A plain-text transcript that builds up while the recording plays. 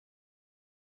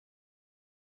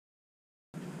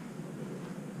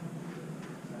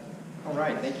All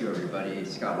right, thank you everybody.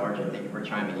 Scott Largent, thank you for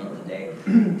chiming in today.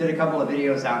 Did a couple of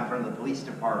videos out in front of the police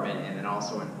department and then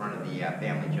also in front of the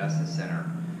Family Justice Center,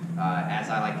 as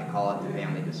I like to call it, the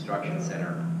Family Destruction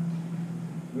Center.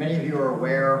 Many of you are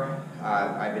aware,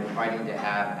 I've been fighting to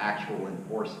have actual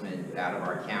enforcement out of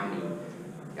our county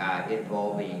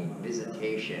involving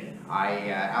visitation.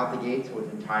 I, out the gates, was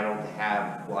entitled to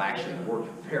have, well, actually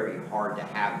worked very hard to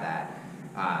have that.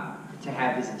 To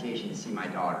have visitation to see my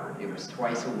daughter. It was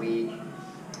twice a week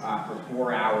for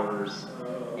 4 hours,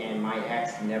 and my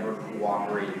ex never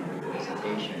cooperated with the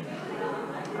visitation.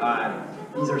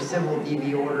 These are civil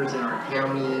DV orders in our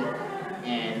county,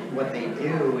 and what they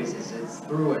do is it's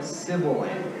through a civil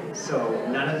end. So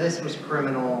none of this was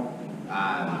criminal.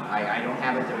 I don't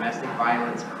have a domestic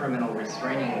violence criminal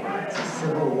restraining order. It's a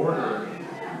civil order.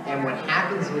 And what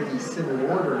happens with these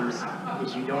civil orders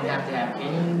is you don't have to have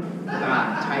any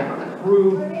type of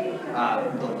proof.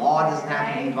 The law doesn't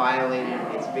have to be violated.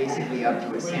 It's basically up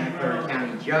to a Santa Clara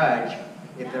County judge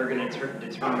if they're going to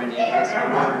determine if this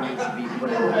order needs to be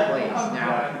put into place.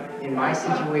 Now, in my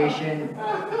situation,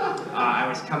 I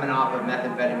was coming off of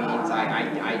methamphetamines.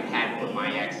 I had put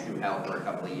my ex through hell for a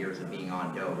couple of years of being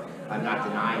on dope. I'm not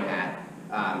denying that.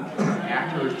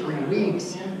 After 3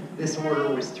 weeks, this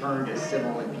order was turned to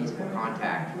civil and peaceful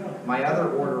contact. My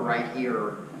other order right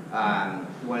here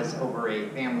was over a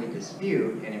family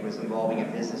dispute, and it was involving a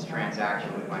business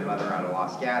transaction with my mother out of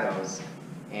Los Gatos.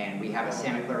 And we have a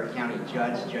Santa Clara County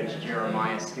judge, Judge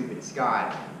Jeremiah Stupid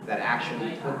Scott, that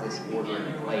actually put this order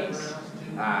in place.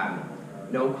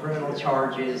 No criminal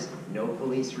charges, no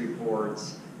police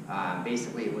reports.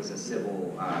 Basically, it was a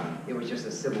civil. It was just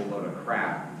a civil load of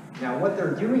crap. Now, what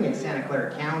they're doing in Santa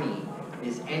Clara County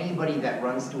is anybody that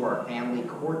runs through our family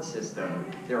court system,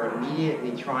 they're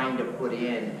immediately trying to put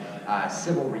in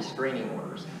civil restraining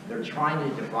orders. They're trying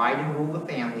to divide and rule the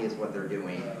family is what they're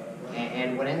doing.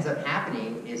 And what ends up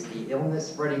happening is the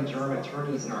illness-spreading germ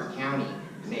attorneys in our county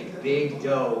make big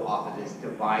dough off of this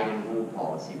divide and rule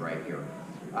policy right here.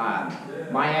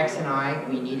 My ex and I,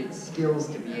 we needed skills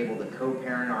to be able to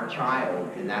co-parent our child,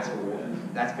 and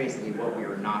that's basically what we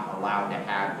are not allowed to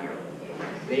have here.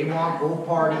 They want both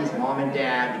parties, mom and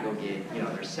dad, to go get,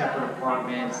 their separate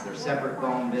apartments, their separate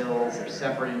phone bills, their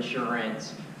separate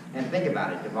insurance. And think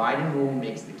about it, divide and rule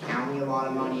makes the county a lot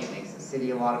of money, it makes the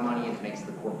city a lot of money, it makes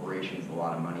the corporations a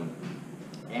lot of money.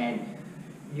 And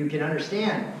you can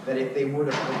understand that if they were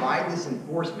to provide this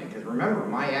enforcement, because remember,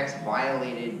 my ex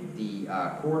violated the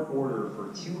court order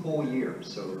for 2 whole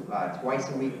years. So twice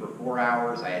a week for 4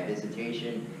 hours, I had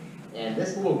visitation. And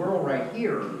this little girl right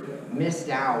here missed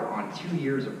out on 2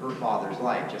 years of her father's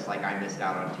life, just like I missed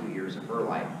out on 2 years of her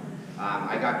life.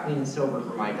 I got clean and sober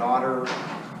for my daughter,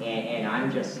 and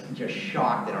I'm just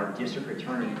shocked that our district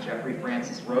attorney, Jeffrey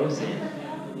Francis Rosen,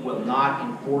 will not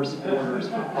enforce orders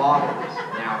for fathers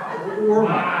now or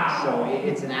mothers. So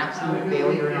it's an absolute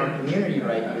failure in our community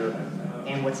right here.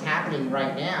 And what's happening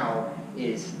right now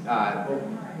is,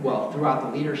 well, throughout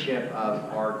the leadership of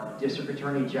our district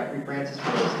attorney, Jeffrey Francis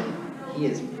Rosen, he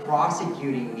is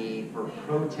prosecuting me for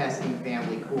protesting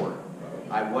family court.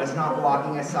 I was not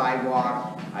blocking a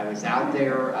sidewalk. I was out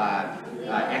there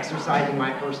exercising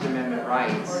my First Amendment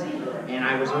rights, and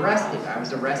I was arrested. I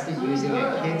was arrested using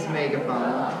a kid's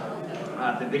megaphone.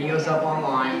 The video's up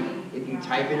online. If you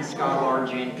type in Scott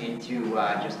Largent into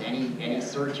just any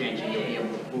search engine, you'll be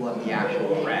able to pull up the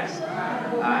actual arrest.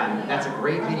 That's a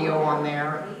great video on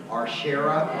there. Our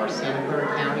sheriff, our Santa Clara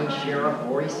County Sheriff,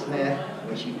 Lori Smith,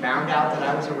 when she found out that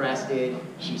I was arrested,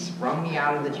 she sprung me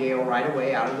out of the jail right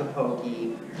away, out of the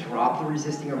pokey, dropped the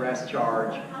resisting arrest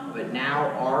charge. But now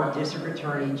our district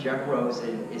attorney, Jeff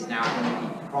Rosen, is now going to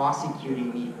be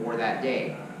prosecuting me for that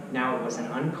day. Now, it was an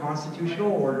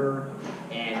unconstitutional order,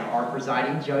 and our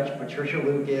presiding judge, Patricia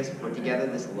Lucas, put together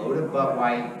this load of butt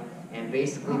wipe, and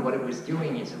basically what it was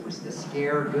doing is it was to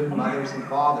scare good mothers and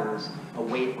fathers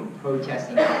away from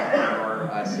protesting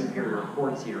our superior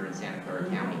courts here in Santa Clara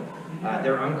County.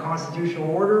 They're unconstitutional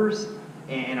orders,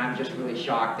 and I'm just really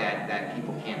shocked that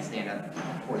people can't stand up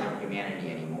for their humanity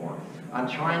anymore. I'm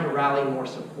trying to rally more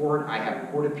support. I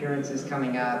have court appearances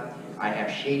coming up. I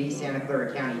have shady Santa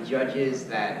Clara County judges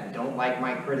that don't like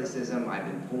my criticism. I've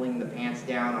been pulling the pants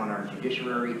down on our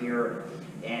judiciary here,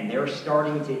 and they're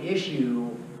starting to issue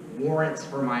warrants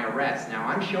for my arrest. Now,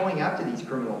 I'm showing up to these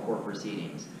criminal court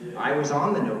proceedings. I was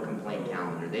on the no complaint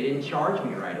calendar. They didn't charge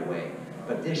me right away.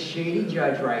 But this shady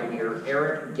judge right here,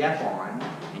 Eric Geffen,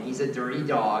 and he's a dirty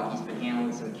dog. He's been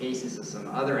handling some cases of some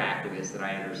other activists that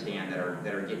I understand that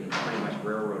are getting pretty much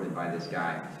railroaded by this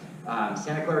guy.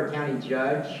 Santa Clara County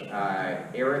Judge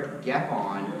Eric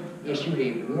Geffen issued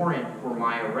a warrant for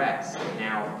my arrest.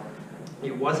 Now,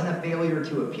 It wasn't a failure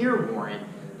to appear warrant.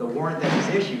 The warrant that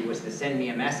was issued was to send me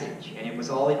a message, and it was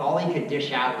all he could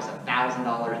dish out was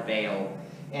 $1,000 bail,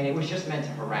 and it was just meant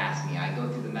to harass me. I go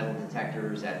through the metal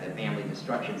detectors at the Family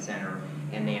Destruction Center,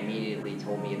 and they immediately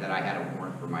told me that I had a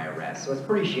warrant for my arrest. So it's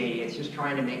pretty shady. It's just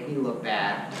trying to make me look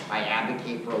bad. I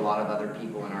advocate for a lot of other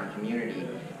people in our community.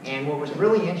 And what was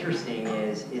really interesting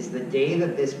is the day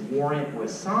that this warrant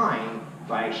was signed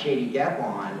by Shady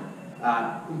Gepon,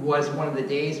 was one of the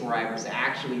days where I was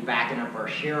actually backing up our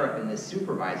sheriff in the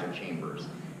supervisor chambers.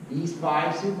 These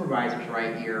 5 supervisors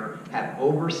right here have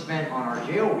overspent on our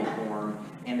jail reform,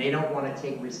 and they don't want to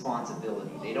take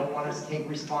responsibility. They don't want us to take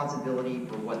responsibility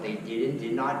for what they did and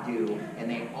did not do, and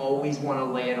they always want to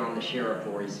lay it on the sheriff,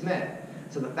 Lori Smith.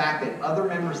 So the fact that other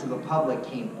members of the public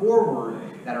came forward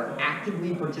that are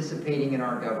actively participating in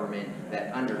our government,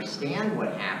 that understand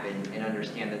what happened and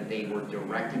understand that they were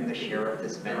directing the sheriff to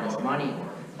spend this money.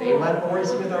 They let Lori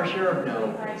Smith, our sheriff,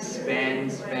 know,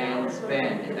 spend, spend,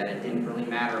 spend, and that it didn't really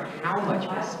matter how much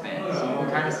was spent. So you can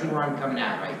kind of see where I'm coming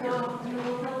at right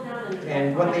here.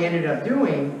 And what they ended up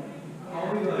doing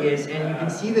is, and you can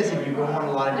see this if you go on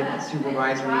a lot of different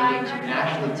supervisor meetings, you can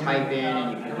actually type in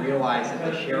and you can realize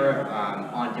that the sheriff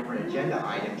on different agenda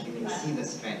items, you can see the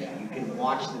spending, you can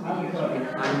watch the videos, you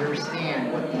can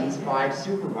understand what these 5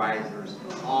 supervisors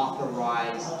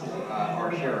authorized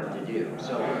our sheriff to do.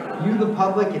 So you, the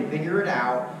public, can figure it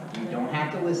out. You don't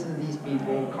have to listen to these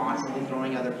people constantly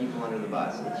throwing other people under the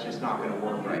bus. It's just not going to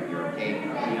work right here, okay?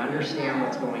 We understand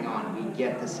what's going on. We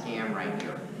get the scam right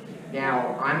here.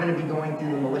 Now, I'm going to be going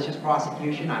through the malicious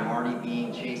prosecution. I'm already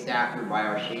being chased after by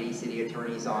our Shady City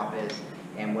Attorney's Office.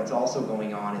 And what's also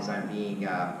going on is I'm being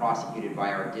prosecuted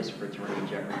by our District Attorney,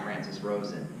 Jeffrey Francis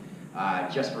Rosen,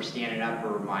 just for standing up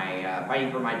for my,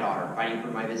 fighting for my daughter, fighting for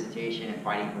my visitation, and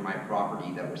fighting for my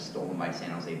property that was stolen by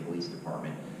San Jose Police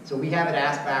Department. So we have it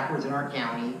ass backwards in our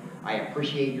county. I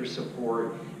appreciate your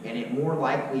support, and it more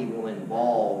likely will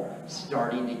involve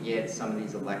starting to get some of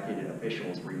these elected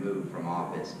officials removed from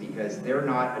office because they're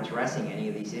not addressing any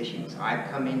of these issues. I've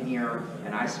come in here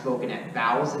and I've spoken at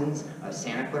thousands of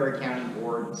Santa Clara County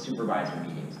Board supervisor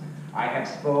meetings. I have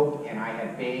spoke and I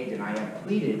have begged and I have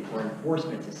pleaded for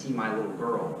enforcement to see my little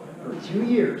girl for 2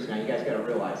 years. Now you guys got to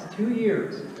realize, 2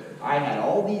 years. I had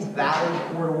all these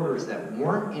valid court orders that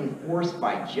weren't enforced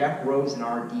by Jeff Rosen,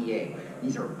 our DA.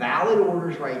 These are valid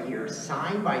orders right here,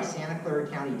 signed by Santa Clara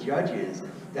County judges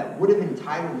that would have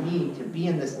entitled me to be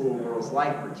in this little girl's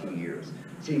life for 2 years.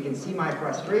 So you can see my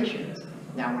frustrations.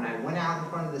 Now, when I went out in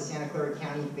front of the Santa Clara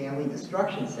County Family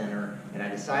Destruction Center and I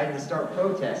decided to start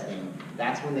protesting,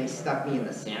 that's when they stuck me in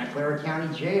the Santa Clara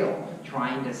County Jail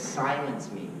trying to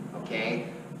silence me, okay?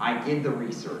 I did the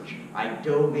research. I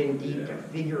dove in deep to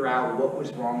figure out what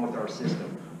was wrong with our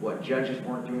system, what judges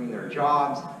weren't doing their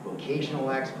jobs, vocational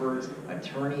experts,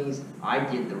 attorneys. I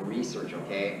did the research,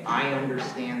 okay? I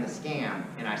understand the scam,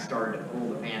 and I started to pull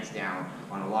the pants down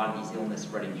on a lot of these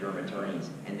illness-spreading germ attorneys,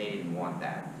 and they didn't want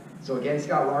that. So again,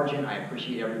 Scott Largent, I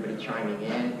appreciate everybody chiming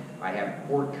in. I have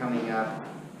court coming up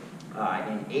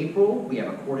in April. We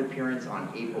have a court appearance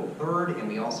on April 3rd, and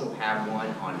we also have one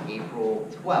on April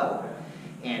 12th.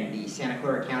 And the Santa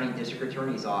Clara County District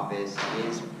Attorney's Office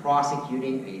is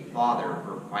prosecuting a father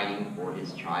for fighting for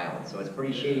his child. So it's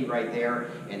pretty shady right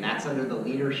there, and that's under the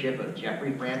leadership of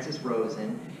Jeffrey Francis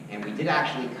Rosen. And we did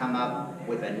actually come up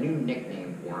with a new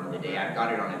nickname for him today. I've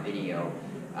got it on a video.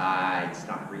 It's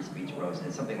not Free Speech Rosen,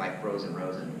 it's something like Frozen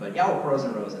Rosen. But yeah,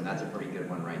 Frozen Rosen, that's a pretty good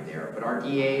one right there. But our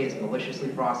DA is maliciously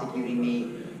prosecuting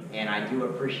me, and I do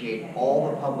appreciate all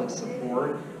the public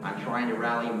support. I'm trying to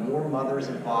rally more mothers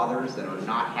and fathers that are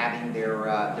not having their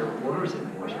orders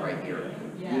enforced right here.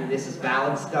 Yeah. This is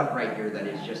valid stuff right here that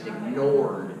is just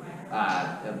ignored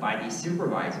by these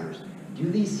supervisors. Do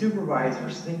these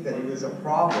supervisors think that it is a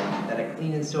problem that a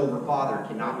clean and sober father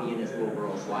cannot be in his little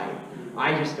girl's life?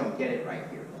 I just don't get it right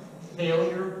here.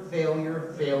 Failure,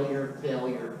 failure, failure,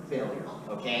 failure, failure,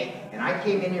 okay? And I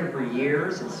came in here for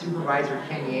years, and Supervisor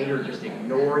Ken Yater just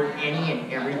ignored any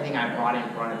and everything I brought in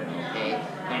front of him, okay?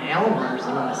 And Elmer's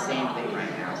doing the same thing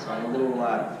right now, so I'm a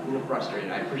little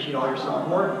frustrated. I appreciate all your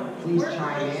support. Please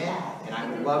chime in, and I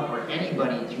would love for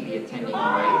anybody to be attending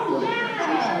my court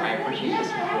appearances. I appreciate the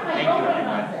support. Thank you,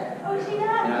 everybody.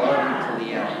 And I love you,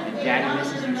 Talia. And Daddy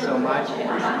misses you so much,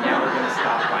 and he's never going to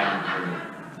stop fighting for you.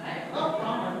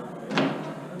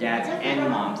 Dad's and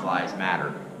mom's lives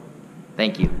matter.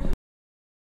 Thank you.